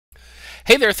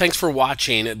Hey there, thanks for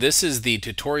watching. This is the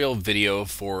tutorial video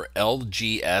for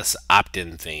LGS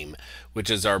Optin theme, which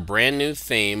is our brand new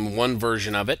theme, one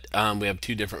version of it. We have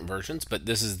two different versions, but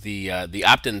this is the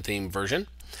Optin theme version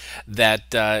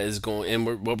that is going,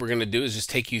 and what we're going to do is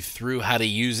just take you through how to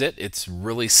use it. It's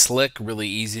really slick, really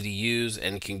easy to use,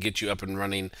 and can get you up and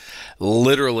running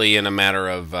literally in a matter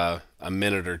of a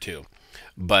minute or two.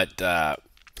 But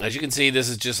as you can see, this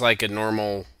is just like a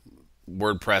normal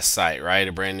WordPress site, right?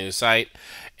 A brand new site.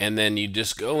 And then you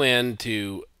just go in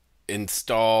to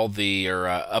install the or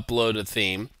upload a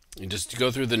theme. You just go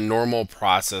through the normal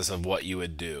process of what you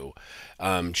would do,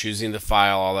 choosing the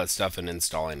file, all that stuff, and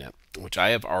installing it, which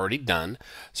I have already done.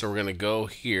 So we're going to go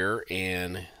here,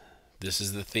 and this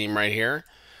is the theme right here,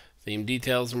 theme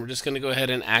details, and we're just going to go ahead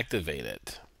and activate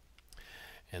it.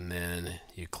 And then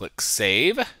you click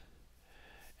save,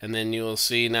 and then you'll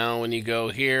see now when you go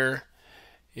here,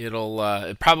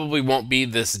 it probably won't be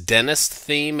this dentist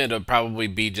theme. It'll probably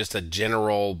be just a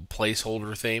general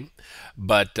placeholder theme,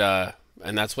 but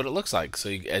and that's what it looks like. So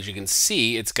as you can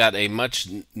see, it's got a much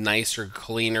nicer,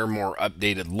 cleaner, more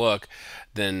updated look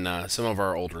than some of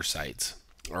our older sites,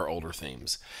 our older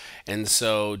themes. And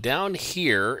so down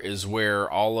here is where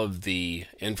all of the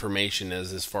information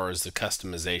is as far as the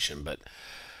customization. But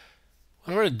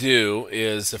what I'm going to do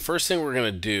is, the first thing we're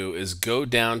going to do is go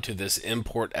down to this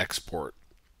import export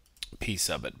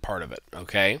piece of it, part of it,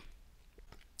 okay?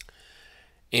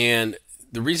 And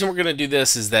the reason we're going to do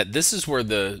this is that this is where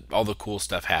all the cool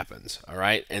stuff happens, all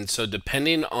right? And so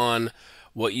depending on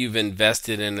what you've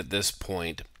invested in at this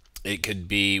point, it could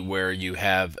be where you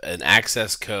have an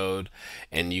access code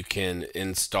and you can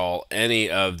install any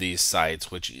of these sites,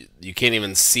 which you can't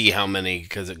even see how many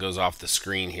because it goes off the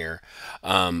screen here,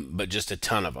 but just a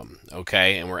ton of them,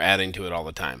 okay? And we're adding to it all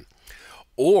the time.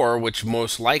 Or, which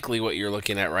most likely what you're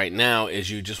looking at right now, is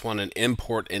you just want to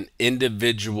import an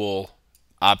individual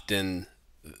opt-in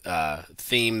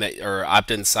theme that, or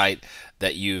opt-in site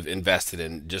that you've invested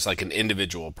in, just like an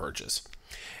individual purchase.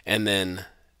 And then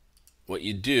what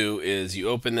you do is you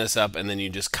open this up, and then you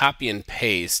just copy and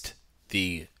paste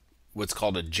the what's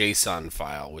called a JSON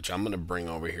file, which I'm going to bring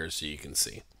over here so you can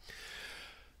see.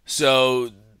 So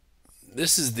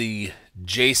this is the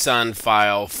JSON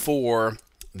file for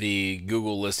the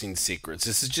Google listing secrets.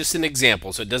 This is just an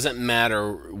example, so it doesn't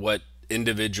matter what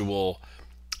individual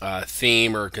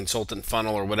theme or consultant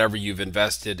funnel or whatever you've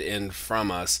invested in from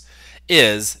us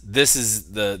is. This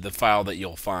is the file that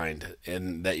you'll find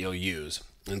and that you'll use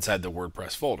inside the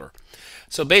WordPress folder.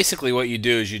 So basically what you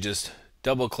do is you just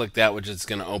double click that, which is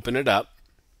going to open it up,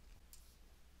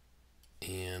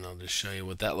 and I'll just show you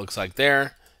what that looks like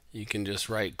there. You can just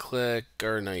right click,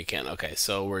 or no you can't. Okay,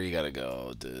 so where you gotta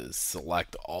go to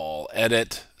select all,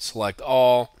 edit, select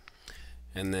all,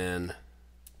 and then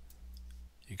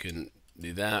you can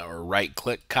do that, or right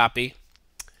click, copy,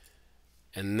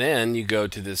 and then you go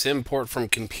to this import from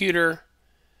computer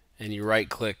and you right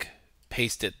click,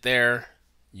 paste it there,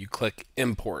 you click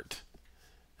import,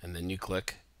 and then you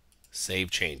click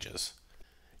save changes.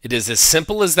 It is as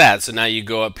simple as that. So now you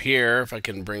go up here, if I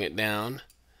can bring it down,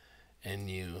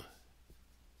 and you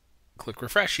click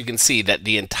refresh, you can see that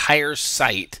the entire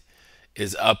site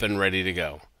is up and ready to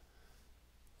go.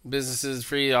 Businesses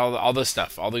free, all the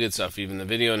stuff, all the good stuff, even the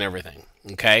video and everything.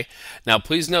 Okay, now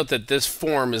please note that this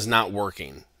form is not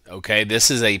working. Okay, this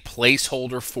is a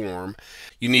placeholder form.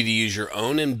 You need to use your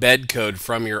own embed code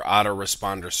from your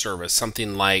autoresponder service,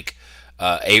 something like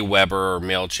Aweber or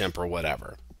MailChimp or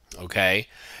whatever. Okay,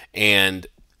 and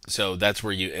so that's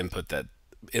where you input that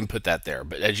there.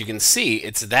 But as you can see,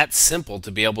 it's that simple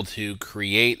to be able to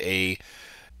create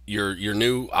your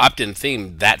new opt-in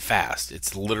theme that fast.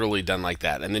 It's literally done like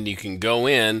that. And then you can go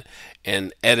in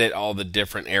and edit all the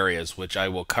different areas, which I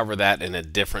will cover that in a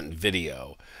different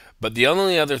video. But the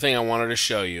only other thing I wanted to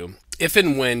show you, if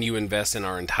and when you invest in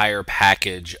our entire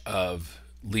package of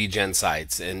lead gen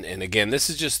sites, and again, this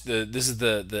is just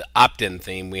the opt-in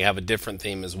theme. We have a different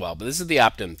theme as well, but this is the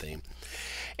opt-in theme.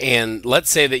 And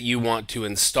let's say that you want to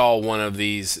install one of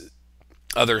these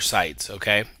other sites,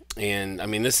 okay? And I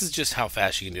mean, this is just how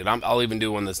fast you can do it. I'll even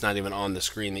do one that's not even on the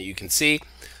screen that you can see.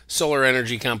 Solar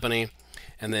Energy Company,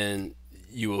 and then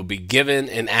you will be given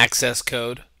an access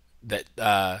code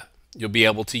that you'll be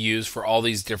able to use for all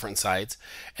these different sites.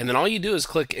 And then all you do is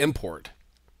click import.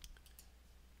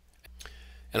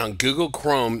 And on Google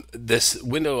Chrome, this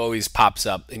window always pops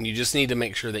up, and you just need to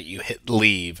make sure that you hit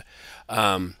leave,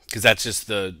 because that's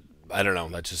just I don't know,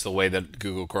 that's just the way that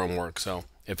Google Chrome works. So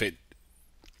if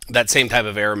that same type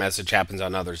of error message happens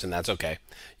on others, and that's okay.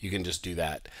 You can just do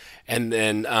that. And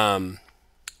then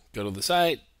go to the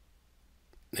site,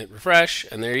 hit refresh,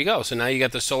 and there you go. So now you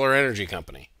got the solar energy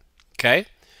company. Okay,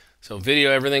 so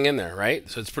video, everything in there, right?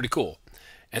 So it's pretty cool.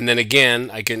 And then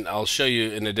again, I'll show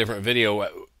you in a different video.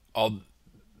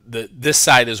 This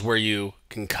side is where you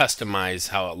can customize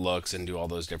how it looks and do all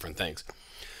those different things.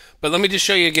 But let me just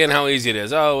show you again how easy it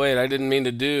is. Oh wait, I didn't mean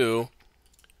to do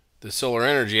the solar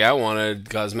energy. I wanted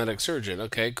cosmetic surgeon.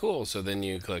 Okay, cool. So then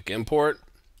you click import.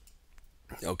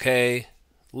 Okay,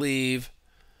 leave.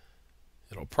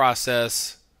 It'll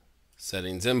process.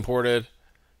 Settings imported.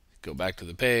 Go back to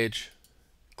the page.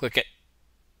 Click it.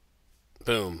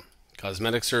 Boom.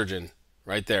 Cosmetic surgeon.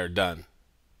 Right there. Done.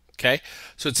 Okay?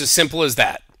 So it's as simple as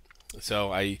that.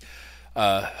 So I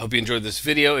hope you enjoyed this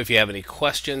video. If you have any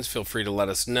questions, feel free to let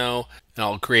us know. And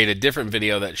I'll create a different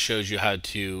video that shows you how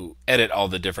to edit all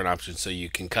the different options so you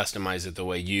can customize it the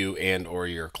way you and or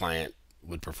your client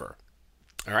would prefer.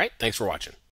 All right? Thanks for watching.